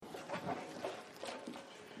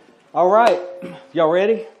All right, y'all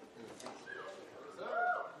ready?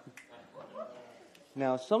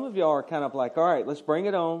 Now, some of y'all are kind of like, all right, let's bring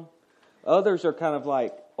it on. Others are kind of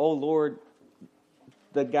like, oh, Lord,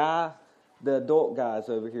 the adult guy's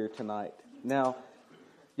over here tonight. Now,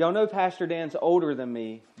 y'all know Pastor Dan's older than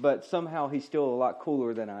me, but somehow he's still a lot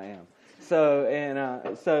cooler than I am.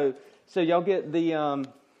 So y'all get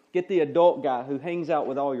the adult guy who hangs out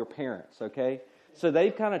with all your parents, okay? So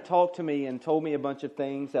they've kind of talked to me and told me a bunch of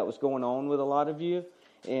things that was going on with a lot of you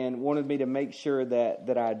and wanted me to make sure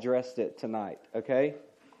that I addressed it tonight, okay?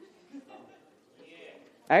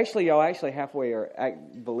 Actually, y'all halfway are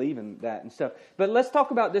believing that and stuff. But let's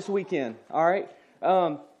talk about this weekend, all right?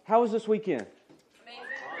 How was this weekend?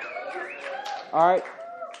 All right.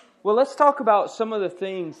 Well, let's talk about some of the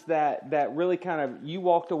things that really kind of you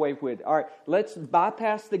walked away with. All right, let's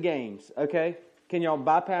bypass the games, okay? Can y'all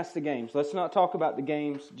bypass the games? Let's not talk about the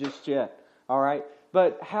games just yet, all right?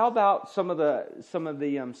 But how about some of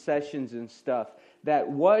the sessions and stuff that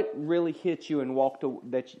what really hit you and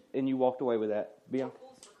you walked away with that? Beyond?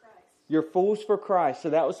 You're fools for Christ. So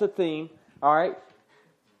that was the theme, all right?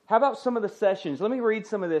 How about some of the sessions? Let me read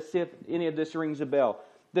some of this, see if any of this rings a bell.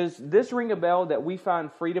 Does this ring a bell that we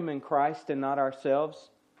find freedom in Christ and not ourselves?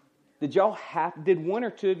 Did one or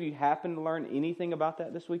two of you happen to learn anything about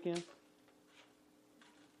that this weekend?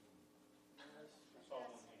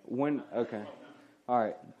 Okay. All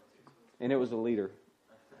right. And it was a leader.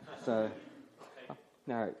 So, all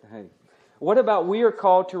right. Hey. What about we are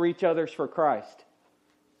called to reach others for Christ?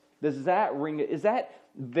 Is that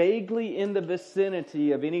vaguely in the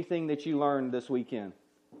vicinity of anything that you learned this weekend?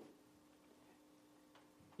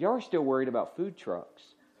 Y'all are still worried about food trucks.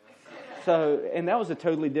 And that was a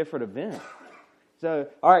totally different event. So,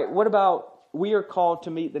 all right, what about we are called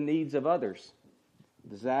to meet the needs of others?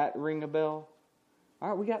 Does that ring a bell? All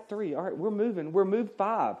right, we got 3. All right, we're moving. We're moved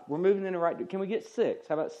 5. We're moving in the right direction. Can we get 6?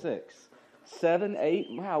 How about 6? 7, 8?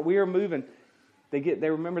 Wow, we are moving. They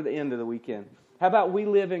remember the end of the weekend. How about we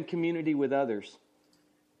live in community with others?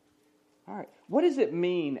 All right, what does it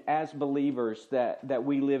mean as believers that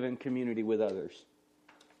we live in community with others?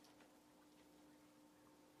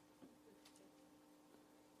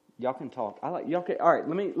 Y'all can talk. All right,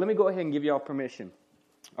 let me go ahead and give y'all permission.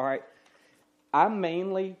 All right.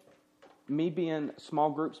 Me being small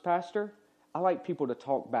groups pastor, I like people to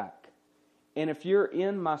talk back. And if you're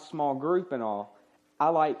in my small group and all, I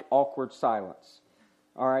like awkward silence.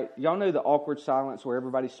 All right. Y'all know the awkward silence where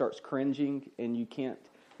everybody starts cringing and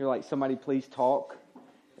you're like, somebody please talk.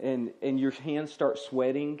 And your hands start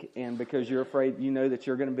sweating and because you're afraid, you know that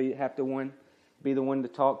you're going to have to be the one to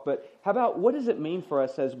talk. But how about what does it mean for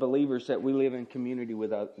us as believers that we live in community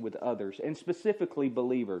with others, and specifically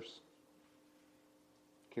believers?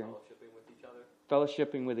 Karen?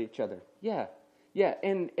 Fellowshipping with each other. Yeah.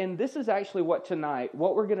 And this is actually what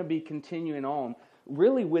we're going to be continuing on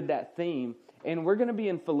really with that theme. And we're going to be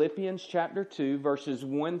in Philippians chapter 2, verses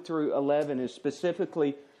 1 through 11 is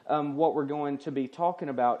specifically what we're going to be talking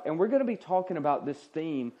about. And we're going to be talking about this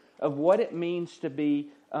theme of what it means to be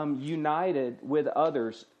united with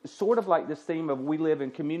others, sort of like this theme of we live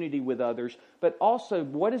in community with others, but also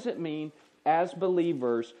what does it mean as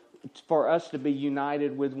believers for us to be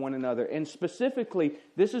united with one another. And specifically,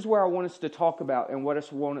 this is where I want us to talk about and what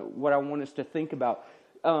I want us to think about.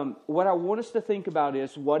 What I want us to think about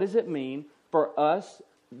is what does it mean for us,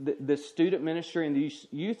 the student ministry and the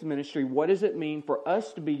youth ministry, what does it mean for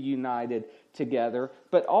us to be united together,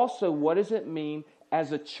 but also what does it mean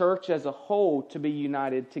as a church as a whole to be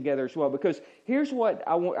united together as well? Because here's what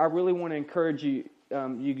I really want to encourage you,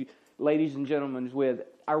 you ladies and gentlemen, with.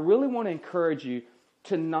 I really want to encourage you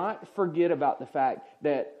to not forget about the fact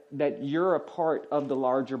that you're a part of the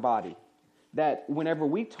larger body. That whenever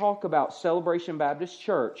we talk about Celebration Baptist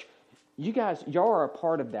Church, y'all are a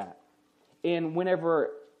part of that. And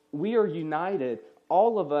whenever we are united,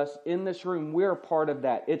 all of us in this room, we're a part of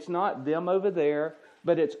that. It's not them over there,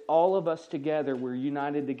 but it's all of us together. We're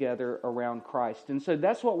united together around Christ. And so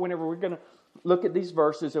that's what whenever we're going to look at these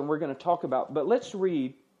verses and we're going to talk about. But let's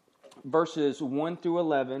read verses 1 through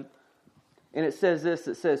 11. And it says this,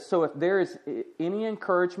 so if there is any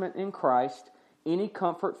encouragement in Christ, any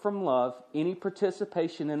comfort from love, any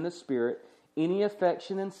participation in the Spirit, any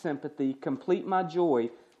affection and sympathy, complete my joy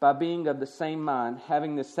by being of the same mind,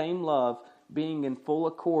 having the same love, being in full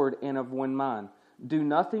accord and of one mind. Do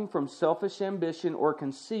nothing from selfish ambition or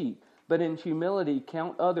conceit, but in humility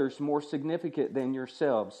count others more significant than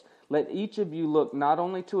yourselves. Let each of you look not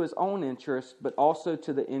only to his own interest, but also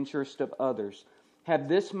to the interest of others. Have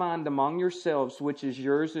this mind among yourselves, which is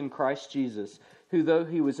yours in Christ Jesus, who though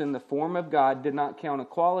he was in the form of God, did not count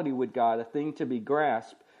equality with God a thing to be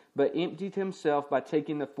grasped, but emptied himself by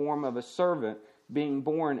taking the form of a servant, being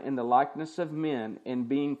born in the likeness of men, and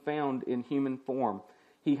being found in human form.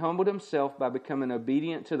 He humbled himself by becoming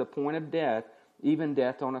obedient to the point of death, even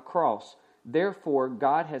death on a cross. Therefore,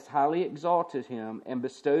 God has highly exalted him and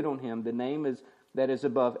bestowed on him the name that is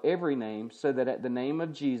above every name, so that at the name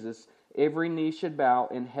of Jesus every knee should bow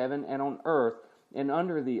in heaven and on earth and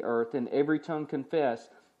under the earth, and every tongue confess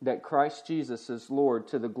that Christ Jesus is Lord,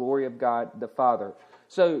 to the glory of God the Father.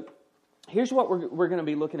 So here's what we're going to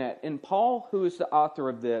be looking at. And Paul, who is the author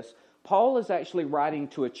of this, Paul is actually writing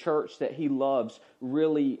to a church that he loves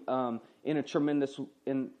really in a tremendous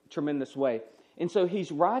way. And so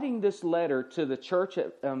he's writing this letter to the church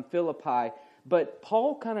at Philippi, but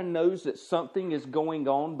Paul kind of knows that something is going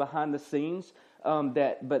on behind the scenes,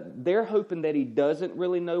 but they're hoping that he doesn't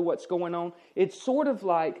really know what's going on. It's sort of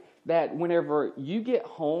like that whenever you get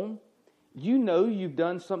home, you know you've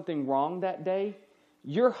done something wrong that day.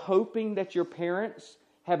 You're hoping that your parents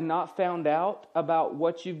have not found out about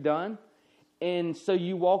what you've done. And so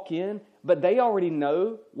you walk in, but they already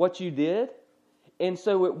know what you did. And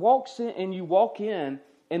so you walk in,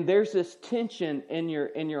 and there's this tension in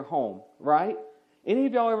your home, right? Any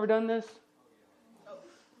of y'all ever done this?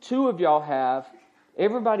 2 of y'all have.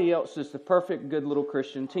 Everybody else is the perfect good little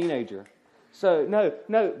Christian teenager. So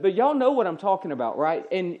no, but y'all know what I'm talking about, right?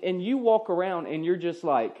 And you walk around and you're just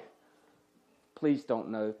like, please don't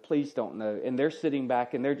know. And they're sitting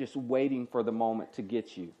back and they're just waiting for the moment to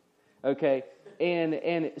get you. Okay?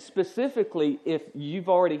 And specifically, if you've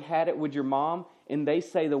already had it with your mom and they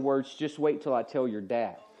say the words, just wait till I tell your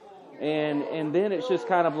dad. And then it's just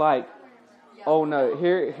kind of like, oh no,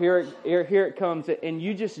 here it comes. And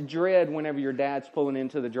you just dread whenever your dad's pulling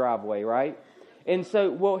into the driveway, right? And so,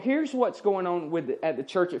 well, here's what's going on at the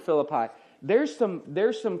church at Philippi. There's some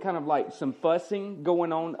kind of like some fussing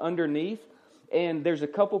going on underneath. And there's a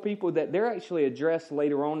couple people that they're actually addressed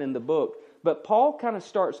later on in the book. But Paul kind of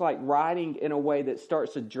starts like writing in a way that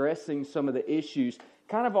starts addressing some of the issues,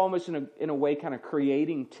 kind of almost in a way kind of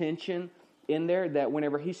creating tension in there, that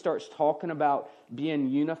whenever he starts talking about being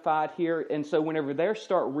unified here. And so whenever they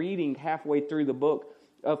start reading halfway through the book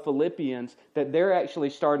of Philippians, that they're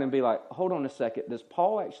actually starting to be like, hold on a second, does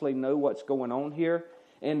Paul actually know what's going on here?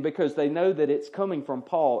 And because they know that it's coming from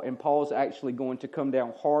Paul, and Paul's actually going to come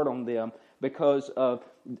down hard on them because of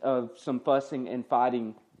some fussing and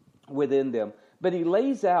fighting within them. But he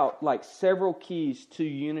lays out like several keys to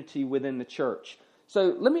unity within the church.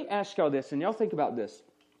 So let me ask y'all this, and y'all think about this.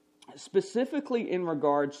 Specifically in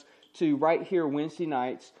regards to right here Wednesday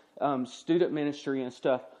nights, student ministry and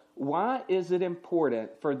stuff, why is it important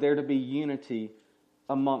for there to be unity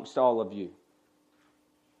amongst all of you?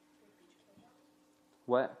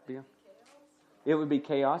 What? Yeah. It would be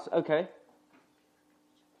chaos? Okay.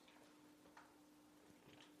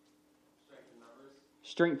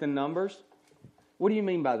 Strength in numbers? What do you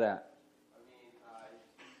mean by that? I mean, it's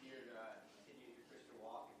easier to continue your Christian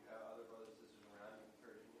walk if you have other brothers and sisters around you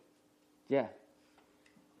encouraging you. Yeah.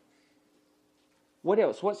 What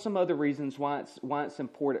else? What's some other reasons why it's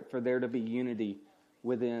important for there to be unity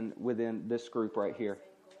within this group right here?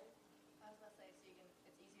 I was about to say, it's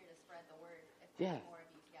easier to spread the word if there's more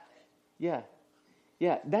of you together.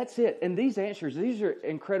 Yeah, that's it. And these are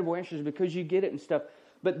incredible answers because you get it and stuff.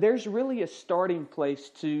 But there's really a starting place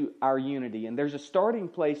to our unity. And there's a starting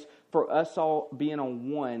place for us all being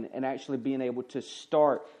on one and actually being able to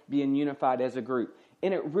start being unified as a group.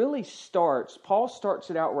 And it really starts, Paul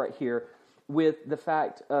starts it out right here with the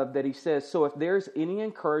fact that he says, so if there's any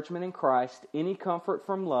encouragement in Christ, any comfort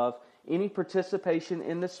from love, any participation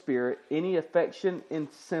in the Spirit, any affection and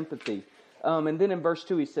sympathy. And then in verse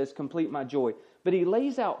 2 he says, complete my joy. But he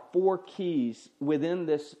lays out 4 keys within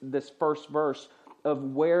this first verse of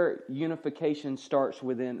where unification starts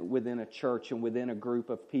within a church and within a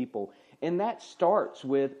group of people. And that starts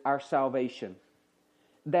with our salvation.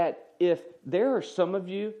 That if there are some of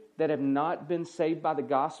you that have not been saved by the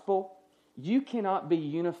gospel, you cannot be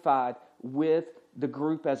unified with the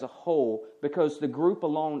group as a whole because the group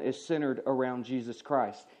alone is centered around Jesus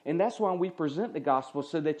Christ. And that's why we present the gospel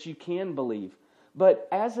so that you can believe. But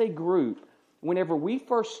as a group, whenever we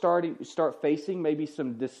first start facing maybe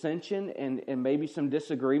some dissension and maybe some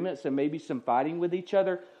disagreements and maybe some fighting with each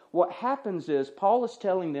other, what happens is Paul is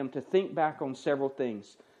telling them to think back on several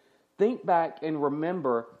things. Think back and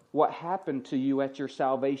remember what happened to you at your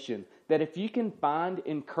salvation. That if you can find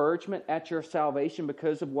encouragement at your salvation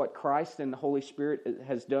because of what Christ and the Holy Spirit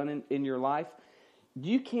has done in your life,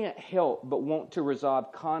 you can't help but want to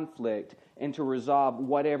resolve conflict and to resolve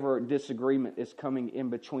whatever disagreement is coming in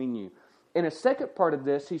between you. In a second part of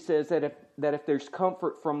this, he says that if there's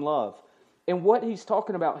comfort from love, And what he's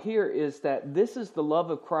talking about here is that this is the love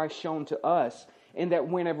of Christ shown to us, and that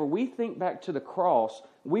whenever we think back to the cross,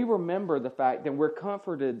 we remember the fact that we're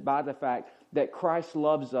comforted by the fact that Christ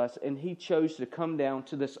loves us and he chose to come down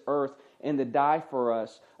to this earth and to die for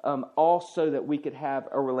us, all so that we could have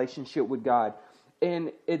a relationship with God.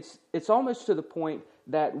 And it's almost to the point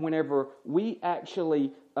that whenever we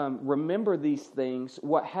actually remember these things,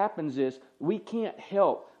 what happens is we can't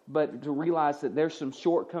help but to realize that there's some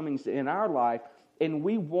shortcomings in our life, and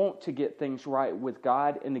we want to get things right with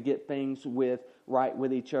God and to get things right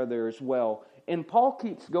with each other as well. And Paul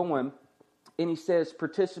keeps going, and he says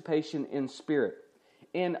participation in spirit.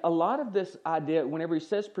 And a lot of this idea, whenever he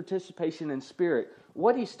says participation in spirit,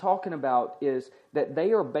 what he's talking about is that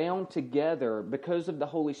they are bound together because of the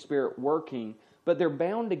Holy Spirit working, but they're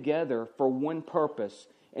bound together for one purpose.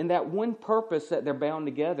 And that one purpose that they're bound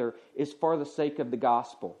together is for the sake of the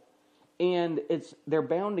gospel. And they're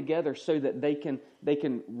bound together so that they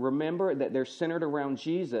can remember that they're centered around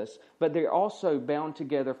Jesus, but they're also bound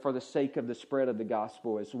together for the sake of the spread of the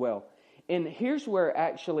gospel as well. And here's where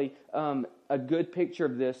actually a good picture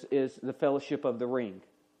of this is the Fellowship of the Ring.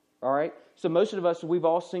 All right? So most of us, we've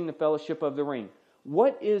all seen the Fellowship of the Ring.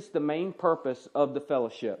 What is the main purpose of the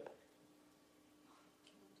fellowship?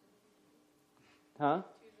 Huh?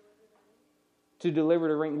 To deliver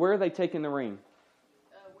the ring. Where are they taking the ring?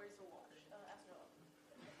 Where's the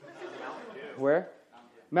wall? Where?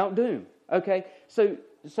 Mount Doom. Okay. So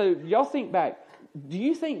y'all think back. Do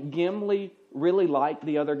you think Gimli really liked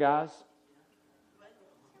the other guys?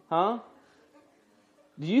 Huh?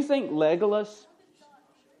 Do you think Legolas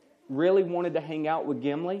really wanted to hang out with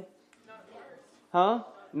Gimli? Huh?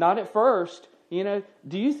 Not at first. You know,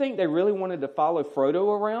 do you think they really wanted to follow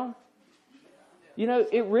Frodo around? You know,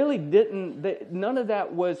 it really didn't. None of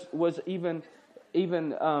that was even.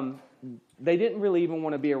 They didn't really even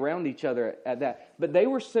want to be around each other at that. But they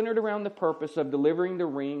were centered around the purpose of delivering the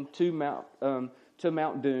ring to Mount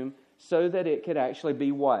Doom, so that it could actually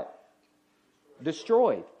be what?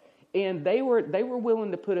 Destroyed. And they were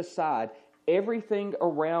willing to put aside everything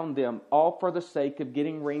around them, all for the sake of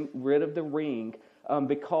getting rid of the ring,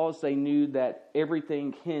 because they knew that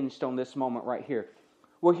everything hinged on this moment right here.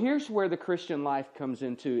 Well, here's where the Christian life comes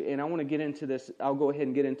into, and I want to get into this. I'll go ahead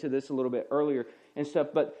and get into this a little bit earlier and stuff.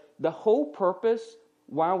 But the whole purpose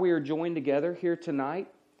why we are joined together here tonight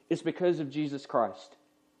is because of Jesus Christ.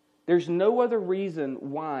 There's no other reason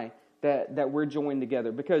why that we're joined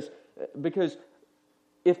together. Because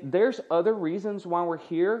if there's other reasons why we're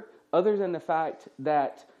here, other than the fact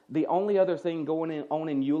that the only other thing going on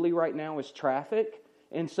in Yulee right now is traffic.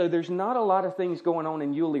 And so there's not a lot of things going on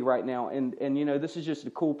in Yulee right now. And you know, this is just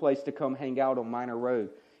a cool place to come hang out on Minor Road.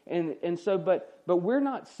 And so, but we're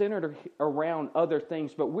not centered around other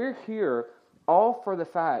things, but we're here all for the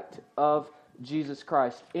fact of Jesus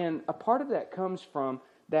Christ. And a part of that comes from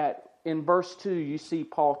that in verse 2, you see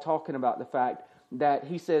Paul talking about the fact that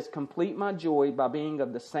he says, complete my joy by being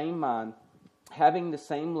of the same mind, having the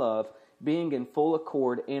same love, being in full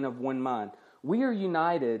accord and of one mind. We are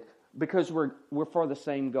united because we're for the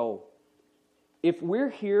same goal. If we're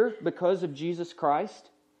here because of Jesus Christ,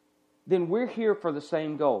 then we're here for the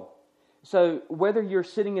same goal. So whether you're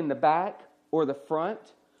sitting in the back or the front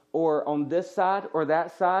or on this side or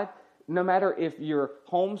that side, no matter if you're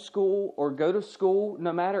homeschool or go to school,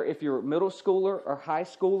 no matter if you're a middle schooler or high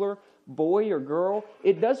schooler, boy or girl,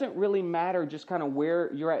 it doesn't really matter just kind of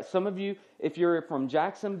where you're at. Some of you, if you're from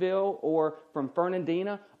Jacksonville or from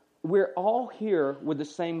Fernandina, we're all here with the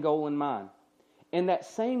same goal in mind. And that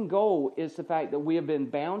same goal is the fact that we have been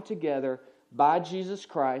bound together by Jesus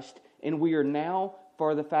Christ, and we are now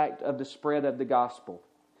for the fact of the spread of the gospel.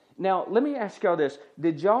 Now, let me ask y'all this.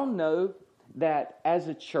 Did y'all know that as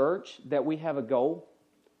a church that we have a goal?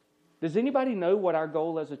 Does anybody know what our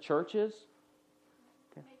goal as a church is?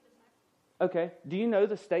 Okay. Do you know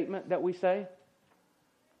the statement that we say?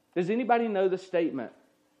 Does anybody know the statement?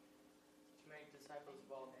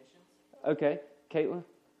 Okay, Caitlin?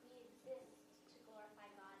 We exist to glorify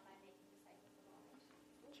God by making disciples of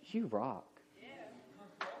all nations. You rock.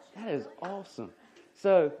 That is awesome.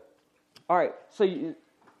 So, all right. So,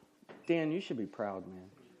 Dan, you should be proud, man.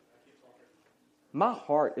 My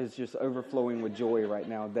heart is just overflowing with joy right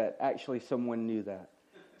now that actually someone knew that.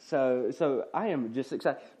 So I am just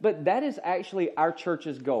excited. But that is actually our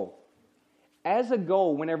church's goal. As a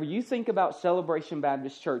goal, whenever you think about Celebration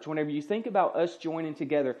Baptist Church, whenever you think about us joining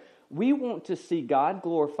together, we want to see God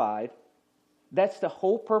glorified. That's the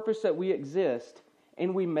whole purpose that we exist,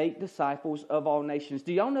 and we make disciples of all nations.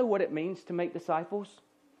 Do y'all know what it means to make disciples?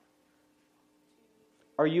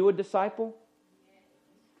 Are you a disciple?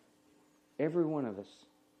 Every one of us.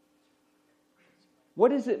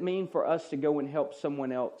 What does it mean for us to go and help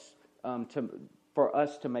someone else for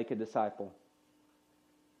us to make a disciple?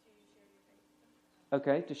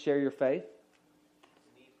 Okay, to share your faith.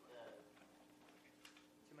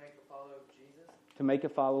 To make a follower of Jesus. To make a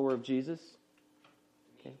follower of Jesus.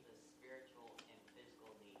 To meet the spiritual and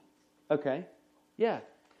physical needs. Okay, yeah.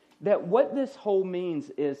 That what this whole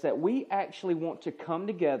means is that we actually want to come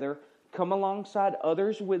together, come alongside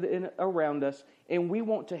others around us, and we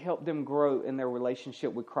want to help them grow in their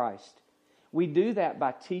relationship with Christ. We do that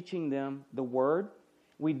by teaching them the Word.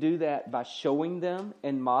 We do that by showing them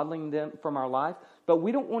and modeling them from our life. But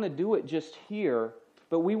we don't want to do it just here,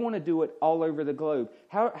 but we want to do it all over the globe.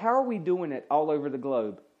 How are we doing it all over the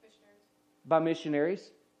globe? Missionaries. By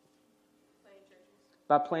missionaries? Planting churches.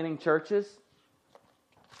 By planting churches?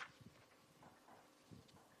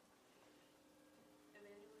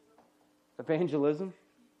 Evangelism?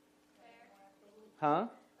 Huh?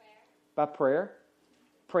 By prayer?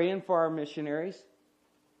 Praying for our missionaries?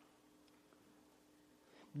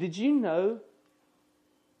 Did you know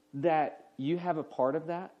that you have a part of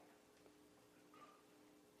that?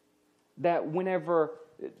 That whenever...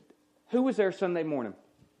 Who was there Sunday morning?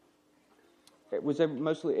 It was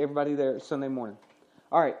mostly everybody there Sunday morning.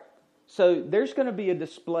 All right. So there's going to be a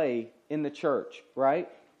display in the church, right?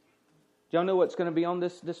 Do y'all know what's going to be on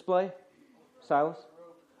this display? Silas?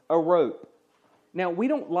 A rope. Now, we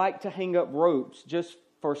don't like to hang up ropes just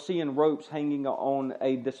for seeing ropes hanging on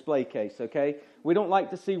a display case, okay? We don't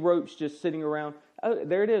like to see ropes just sitting around. Oh,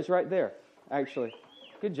 there it is right there, actually.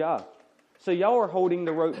 Good job. So y'all are holding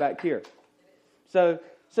the rope back here. So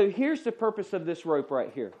here's the purpose of this rope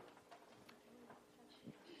right here.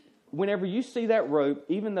 Whenever you see that rope,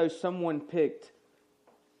 even though someone picked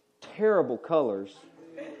terrible colors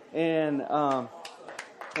and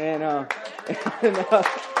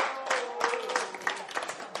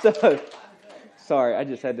so, sorry, I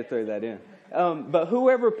just had to throw that in. But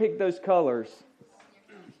whoever picked those colors,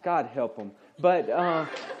 God help them. But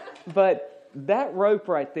that rope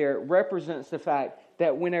right there represents the fact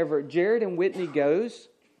that whenever Jared and Whitney goes,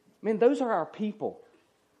 man, those are our people.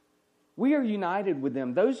 We are united with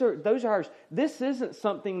them. Those are ours. This isn't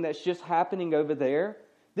something that's just happening over there.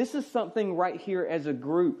 This is something right here as a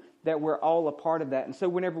group that we're all a part of that. And so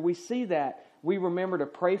whenever we see that, we remember to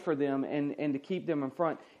pray for them and to keep them in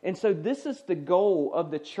front. And so this is the goal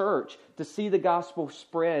of the church, to see the gospel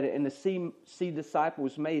spread and to see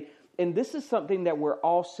disciples made. And this is something that we're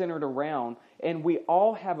all centered around, and we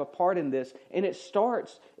all have a part in this. And it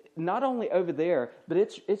starts not only over there, but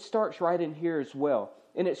it starts right in here as well.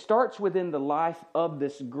 And it starts within the life of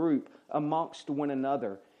this group amongst one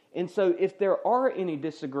another. And so if there are any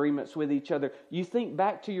disagreements with each other, you think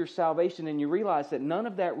back to your salvation and you realize that none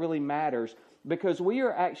of that really matters, because we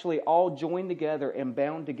are actually all joined together and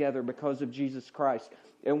bound together because of Jesus Christ.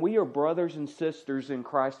 And we are brothers and sisters in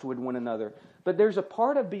Christ with one another. But there's a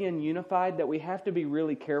part of being unified that we have to be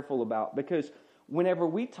really careful about, because whenever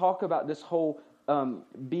we talk about this whole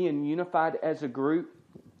being unified as a group,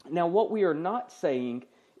 now what we are not saying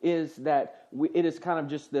is that it is kind of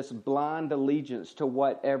just this blind allegiance to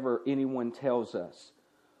whatever anyone tells us.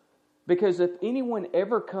 Because if anyone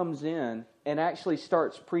ever comes in and actually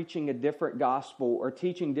starts preaching a different gospel or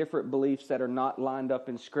teaching different beliefs that are not lined up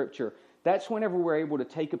in Scripture, that's whenever we're able to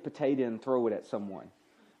take a potato and throw it at someone.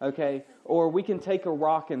 Okay? Or we can take a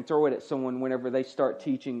rock and throw it at someone whenever they start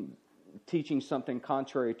teaching something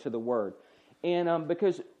contrary to the Word. And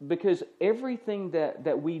because everything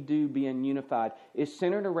that we do being unified is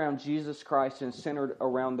centered around Jesus Christ and centered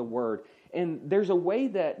around the Word. And there's a way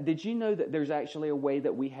that, did you know that there's actually a way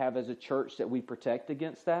that we have as a church that we protect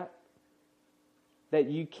against that?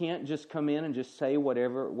 That you can't just come in and just say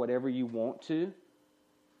whatever you want to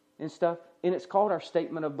and stuff. And it's called our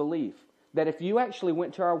statement of belief. That if you actually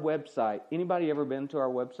went to our website, anybody ever been to our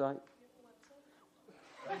website?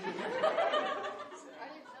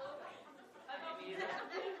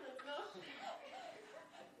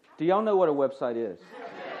 Do y'all know what a website is?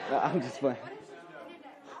 I'm just playing.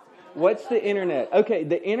 What's the internet? Okay,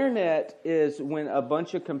 the internet is when a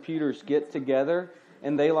bunch of computers get together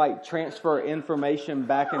and they like transfer information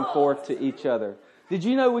back and forth to each other. Did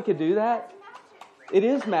you know we could do that? It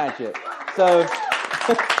is magic. So,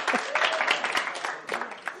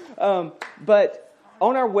 but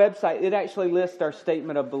on our website, it actually lists our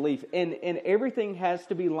statement of belief. And everything has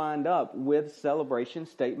to be lined up with Celebration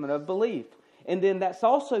Statement of Belief. And then that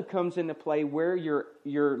also comes into play where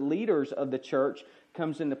your leaders of the church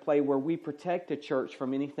comes into play, where we protect the church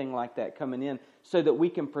from anything like that coming in, so that we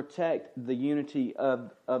can protect the unity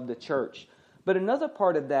of the church. But another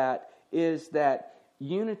part of that is that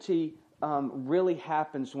unity really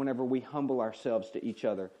happens whenever we humble ourselves to each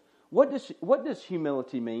other. What does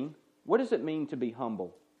humility mean? What does it mean to be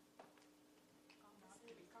humble?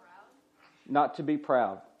 Not to be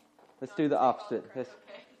proud. Let's do the opposite.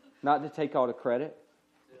 Not to take all the credit.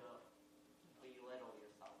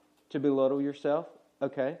 To belittle yourself.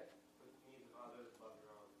 Okay.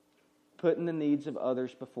 Putting the needs of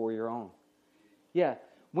others before your own. Yeah.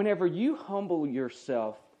 Whenever you humble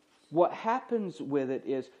yourself, what happens with it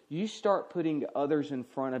is you start putting others in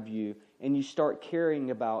front of you and you start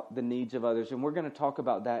caring about the needs of others. And we're going to talk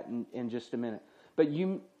about that in just a minute. But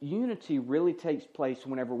unity really takes place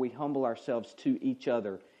whenever we humble ourselves to each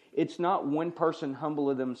other. It's not one person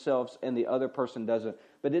humble themselves and the other person doesn't.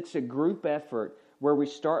 But it's a group effort where we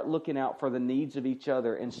start looking out for the needs of each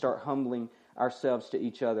other and start humbling ourselves to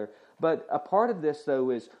each other. But a part of this,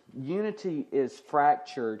 though, is unity is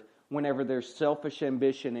fractured whenever there's selfish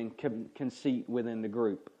ambition and conceit within the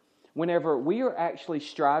group. Whenever we are actually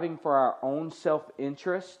striving for our own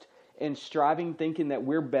self-interest and striving thinking that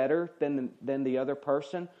we're better than the other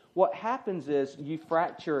person, what happens is you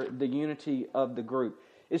fracture the unity of the group.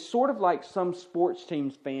 It's sort of like some sports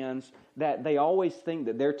teams fans that they always think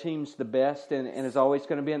that their team's the best and is always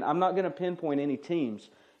going to be. I'm not going to pinpoint any teams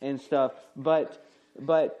and stuff, but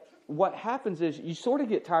what happens is you sort of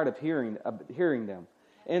get tired of hearing them.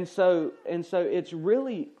 And so it's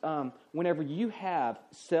really whenever you have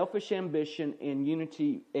selfish ambition and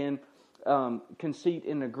unity and conceit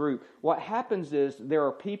in a group, what happens is there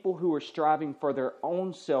are people who are striving for their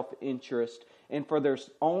own self-interest and for their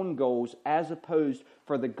own goals as opposed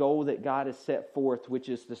for the goal that God has set forth, which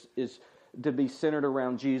is to be centered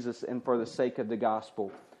around Jesus and for the sake of the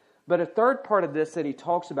gospel. But a third part of this that he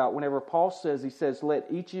talks about whenever Paul says, he says, let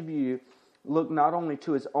each of you look not only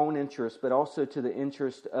to his own interest, but also to the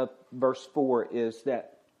interest of verse 4, is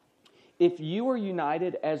that if you are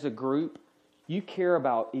united as a group, you care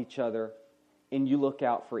about each other and you look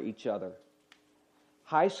out for each other.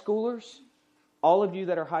 High schoolers, all of you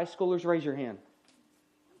that are high schoolers, raise your hand.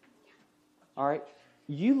 All right.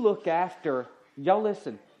 You look after, y'all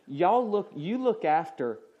listen, you look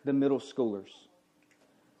after the middle schoolers.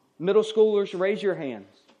 Middle schoolers, raise your hands.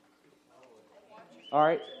 All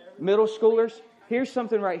right. Middle schoolers, here's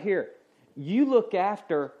something right here. You look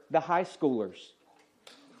after the high schoolers.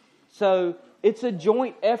 So it's a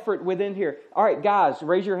joint effort within here. All right, guys,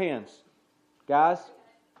 raise your hands. Guys,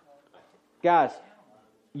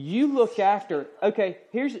 you look after. Okay,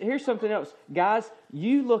 here's something else. Guys,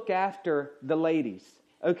 you look after the ladies.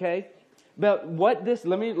 Okay, but what this?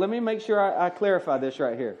 Let me make sure I clarify this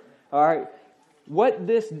right here. All right, what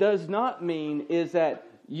this does not mean is that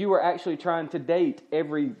you are actually trying to date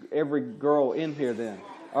every girl in here. Then,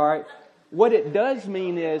 all right. What it does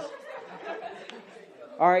mean is,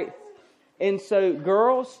 all right. And so,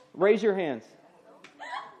 girls, raise your hands.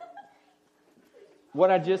 What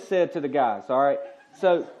I just said to the guys, all right?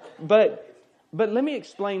 So, but let me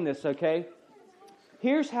explain this, okay?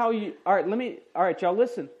 Here's how you, all right, y'all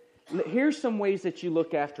listen. Here's some ways that you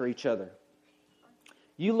look after each other.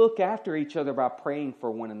 You look after each other by praying for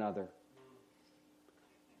one another.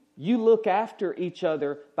 You look after each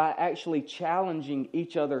other by actually challenging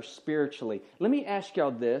each other spiritually. Let me ask y'all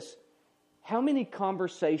this. How many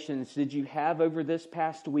conversations did you have over this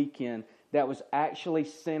past weekend that was actually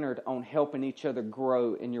centered on helping each other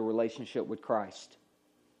grow in your relationship with Christ?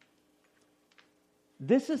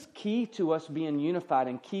 This is key to us being unified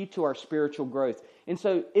and key to our spiritual growth. And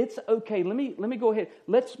so it's okay. Let me go ahead.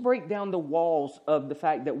 Let's break down the walls of the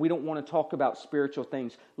fact that we don't want to talk about spiritual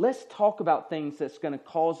things. Let's talk about things that's going to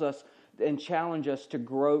cause us and challenge us to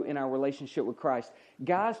grow in our relationship with Christ.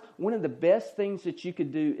 Guys, one of the best things that you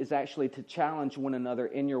could do is actually to challenge one another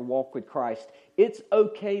in your walk with Christ. It's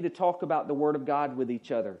okay to talk about the Word of God with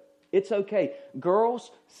each other. It's okay.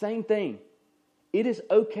 Girls, same thing. It is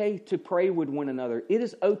okay to pray with one another. It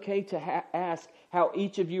is okay to ask how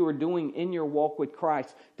each of you are doing in your walk with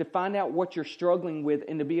Christ, to find out what you're struggling with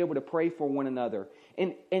and to be able to pray for one another.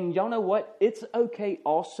 And y'all know what? It's okay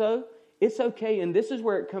also. It's okay, and this is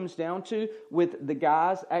where it comes down to with the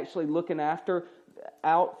guys actually looking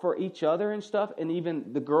out for each other and stuff, and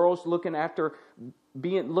even the girls looking out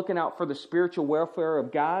for the spiritual welfare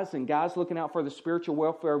of guys, and guys looking out for the spiritual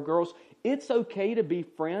welfare of girls. It's okay to be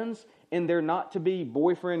friends, and they're not to be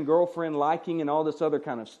boyfriend, girlfriend, liking, and all this other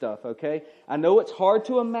kind of stuff, okay? I know it's hard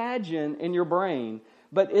to imagine in your brain,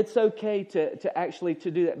 but it's okay to actually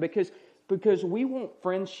to do that because we want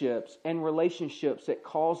friendships and relationships that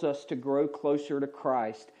cause us to grow closer to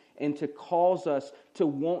Christ and to cause us to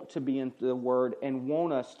want to be in the Word and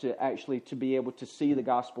want us to actually to be able to see the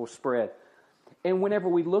gospel spread. And whenever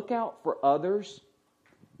we look out for others,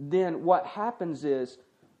 then what happens is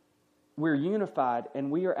we're unified and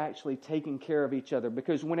we are actually taking care of each other.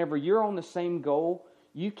 Because whenever you're on the same goal,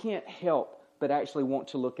 you can't help but actually want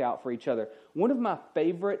to look out for each other. One of my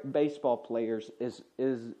favorite baseball players is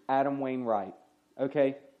Adam Wainwright.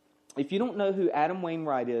 Okay? If you don't know who Adam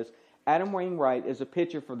Wainwright is a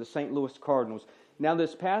pitcher for the St. Louis Cardinals. Now,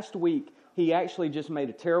 this past week, he actually just made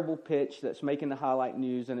a terrible pitch that's making the highlight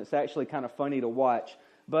news, and it's actually kind of funny to watch.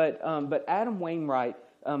 But Adam Wainwright,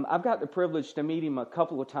 I've got the privilege to meet him a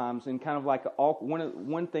couple of times, and kind of like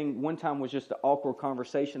one time was just an awkward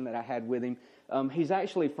conversation that I had with him. He's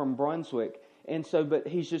actually from Brunswick, and so but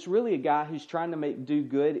he's just really a guy who's trying to do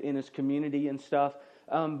good in his community and stuff.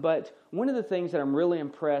 But one of the things that I'm really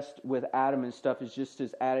impressed with Adam and stuff is just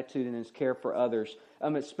his attitude and his care for others,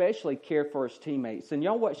 especially care for his teammates. And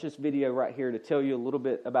y'all watch this video right here to tell you a little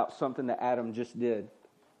bit about something that Adam just did.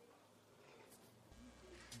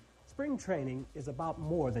 Spring training is about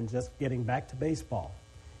more than just getting back to baseball.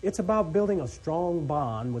 It's about building a strong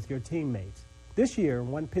bond with your teammates. This year,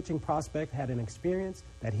 one pitching prospect had an experience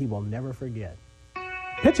that he will never forget.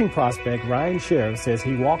 Pitching prospect Ryan Sheriff says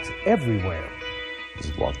he walks everywhere.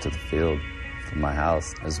 Just walk to the field from my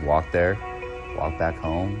house. I just walk there, walk back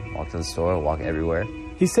home, walk to the store, walk everywhere.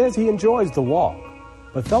 He says he enjoys the walk,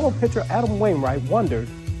 but fellow pitcher Adam Wainwright wondered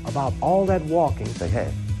about all that walking. It's like,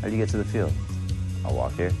 hey, how do you get to the field? I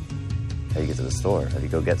walk here. How do you get to the store? How do you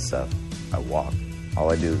go get stuff? I walk. All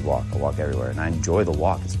I do is walk. I walk everywhere, and I enjoy the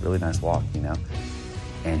walk. It's a really nice walk, you know?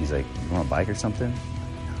 And he's like, you want a bike or something?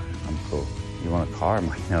 I'm cool. You want a car? I'm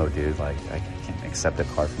like, no, dude, like, I can't accept a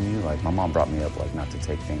car from you. Like, my mom brought me up, like, not to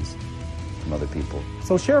take things from other people.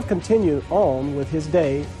 So Sheriff continued on with his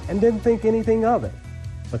day and didn't think anything of it.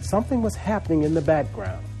 But something was happening in the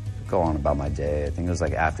background. Go on about my day. I think it was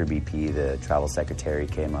like after BP, the travel secretary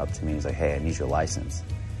came up to me. He's like, hey, I need your license.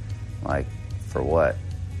 I'm like, for what?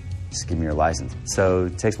 Just give me your license. So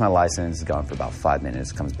takes my license, gone for about 5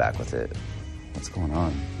 minutes, comes back with it. What's going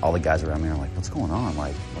on? All the guys around me are like, what's going on?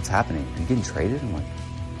 Like, what's happening? Are you getting traded? I'm like,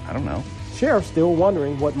 I don't know. Sheriff, still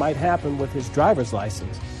wondering what might happen with his driver's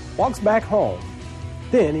license, walks back home.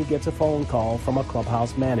 Then he gets a phone call from a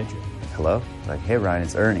clubhouse manager. Hello? Like, hey, Ryan,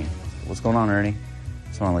 it's Ernie. What's going on, Ernie?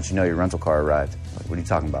 Just want to let you know your rental car arrived. Like, what are you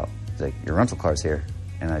talking about? He's like, your rental car's here.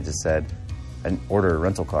 And I just said, I didn't order a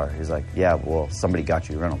rental car. He's like, yeah, well, somebody got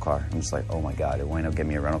you a rental car. I'm just like, oh my God, it went up, get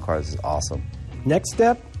me a rental car. This is awesome. Next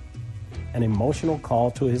step, an emotional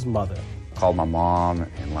call to his mother. Called my mom,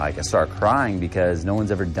 and like I started crying because no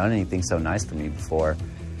one's ever done anything so nice for me before.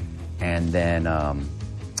 And then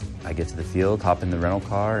I get to the field, hop in the rental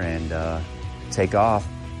car, and take off.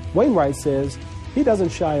 Wainwright says he doesn't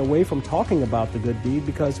shy away from talking about the good deed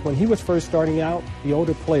because when he was first starting out, the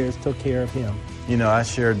older players took care of him. You know, I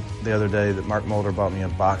shared the other day that Mark Mulder bought me a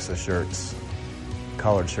box of shirts,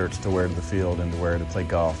 collared shirts to wear to the field and to wear to play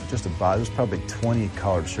golf. Just a box. There's probably 20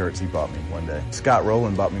 collared shirts he bought me one day. Scott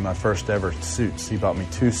Rowland bought me my first ever suits. He bought me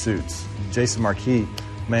 2 suits. Jason Marquis,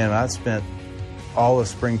 man, I spent all of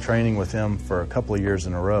spring training with him for a couple of years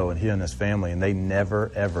in a row, and he and his family, and they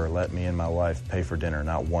never, ever let me and my wife pay for dinner,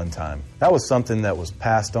 not one time. That was something that was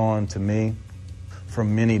passed on to me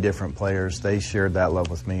from many different players. They shared that love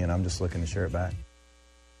with me, and I'm just looking to share it back.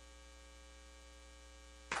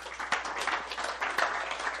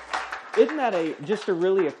 Isn't that just a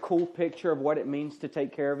really cool picture of what it means to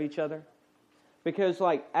take care of each other? Because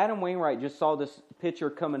like Adam Wainwright just saw this picture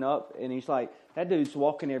coming up, and he's like, that dude's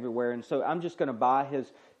walking everywhere, and so I'm just going to buy his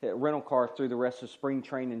rental car through the rest of spring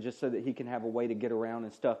training just so that he can have a way to get around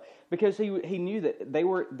and stuff. Because he knew that they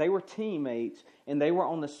were teammates, and they were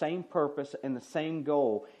on the same purpose and the same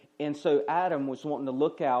goal. And so Adam was wanting to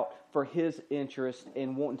look out for his interest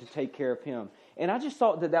and wanting to take care of him. And I just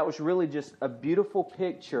thought that was really just a beautiful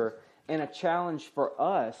picture and a challenge for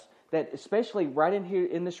us, that especially right in here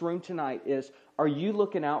in this room tonight is, are you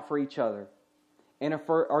looking out for each other? And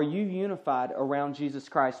are you unified around Jesus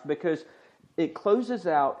Christ? Because it closes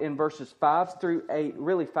out in verses 5 through 8,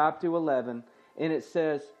 really 5 through 11, and it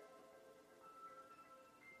says,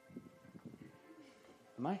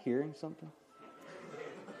 am I hearing something?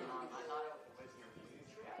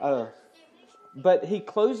 But he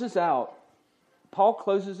closes out, Paul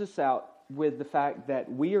closes us out with the fact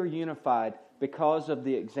that we are unified because of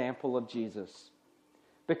the example of Jesus.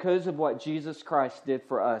 Because of what Jesus Christ did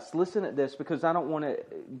for us. Listen at this, because I don't want to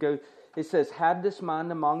go. It says, have this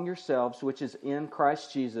mind among yourselves, which is in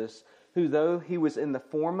Christ Jesus, who though he was in the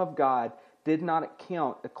form of God, did not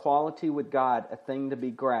account equality with God a thing to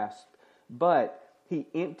be grasped. But he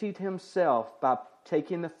emptied himself by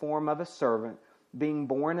taking the form of a servant, being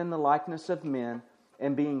born in the likeness of men,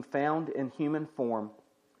 and being found in human form.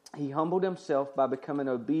 He humbled himself by becoming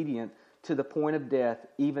obedient to the point of death,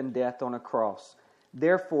 even death on a cross.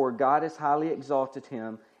 Therefore, God has highly exalted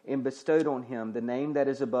him and bestowed on him the name that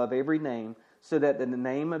is above every name, so that in the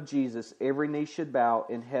name of Jesus every knee should bow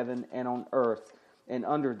in heaven and on earth and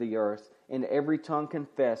under the earth, and every tongue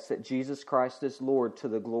confess that Jesus Christ is Lord, to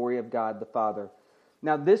the glory of God the Father.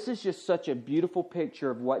 Now, this is just such a beautiful picture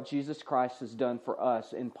of what Jesus Christ has done for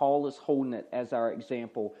us, and Paul is holding it as our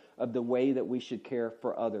example of the way that we should care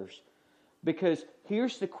for others. Because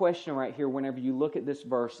here's the question right here whenever you look at this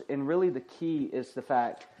verse, and really the key is the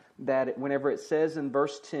fact that whenever it says in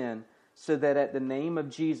verse 10, so that at the name of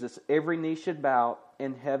Jesus every knee should bow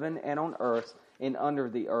in heaven and on earth and under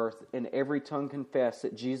the earth, and every tongue confess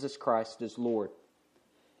that Jesus Christ is Lord.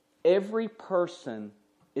 Every person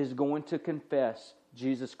is going to confess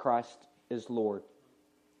Jesus Christ is Lord.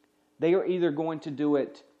 They are either going to do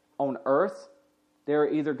it on earth, they're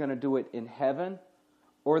either going to do it in heaven,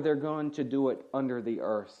 or they're going to do it under the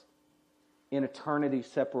earth, in eternity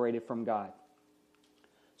separated from God.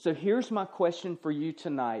 So here's my question for you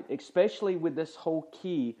tonight, especially with this whole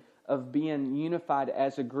key of being unified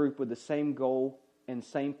as a group with the same goal and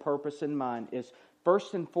same purpose in mind, is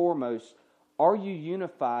first and foremost, are you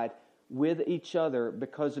unified with each other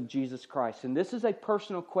because of Jesus Christ? And this is a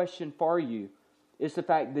personal question for you, is the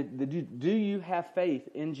fact that do you have faith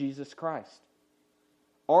in Jesus Christ?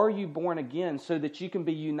 Are you born again so that you can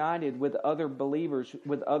be united with other believers,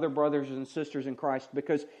 with other brothers and sisters in Christ?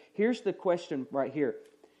 Because here's the question right here.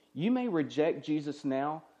 You may reject Jesus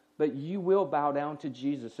now, but you will bow down to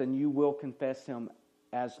Jesus and you will confess Him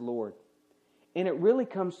as Lord. And it really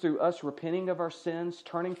comes through us repenting of our sins,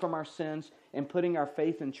 turning from our sins, and putting our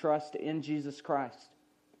faith and trust in Jesus Christ.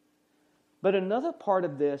 But another part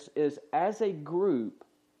of this is, as a group,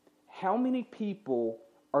 how many people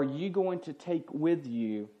are you going to take with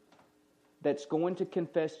you that's going to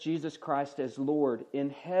confess Jesus Christ as Lord in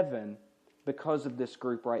heaven because of this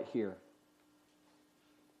group right here?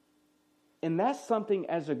 And that's something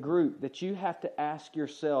as a group that you have to ask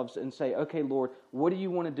yourselves and say, okay, Lord, what do you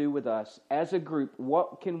want to do with us? As a group,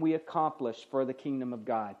 what can we accomplish for the kingdom of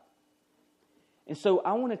God? And so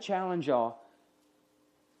I want to challenge y'all,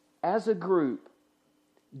 as a group,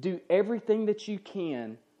 do everything that you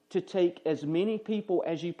can to take as many people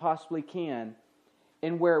as you possibly can,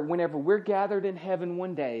 and where whenever we're gathered in heaven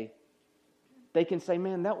one day, they can say,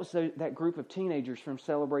 man, that was that group of teenagers from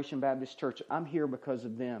Celebration Baptist Church. I'm here because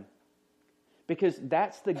of them. Because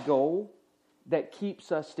that's the goal that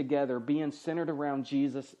keeps us together, being centered around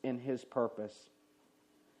Jesus and His purpose.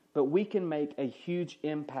 But we can make a huge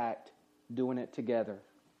impact doing it together.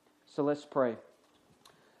 So let's pray.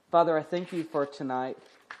 Father, I thank You for tonight.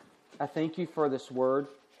 I thank You for this word.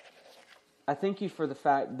 I thank You for the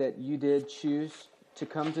fact that You did choose to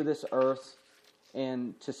come to this earth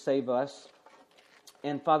and to save us.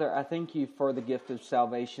 And Father, I thank You for the gift of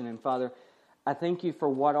salvation. And Father, I thank You for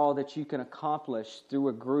what all that You can accomplish through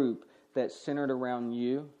a group that's centered around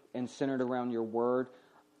You and centered around Your word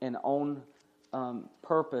and on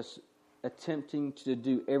purpose, attempting to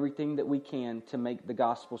do everything that we can to make the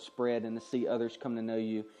gospel spread and to see others come to know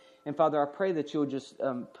You. And Father, I pray that You'll just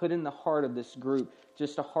put in the heart of this group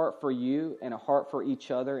just a heart for You and a heart for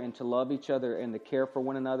each other, and to love each other and to care for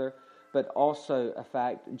one another, but also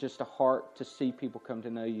just a heart to see people come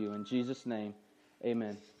to know You. In Jesus' name,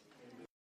 amen.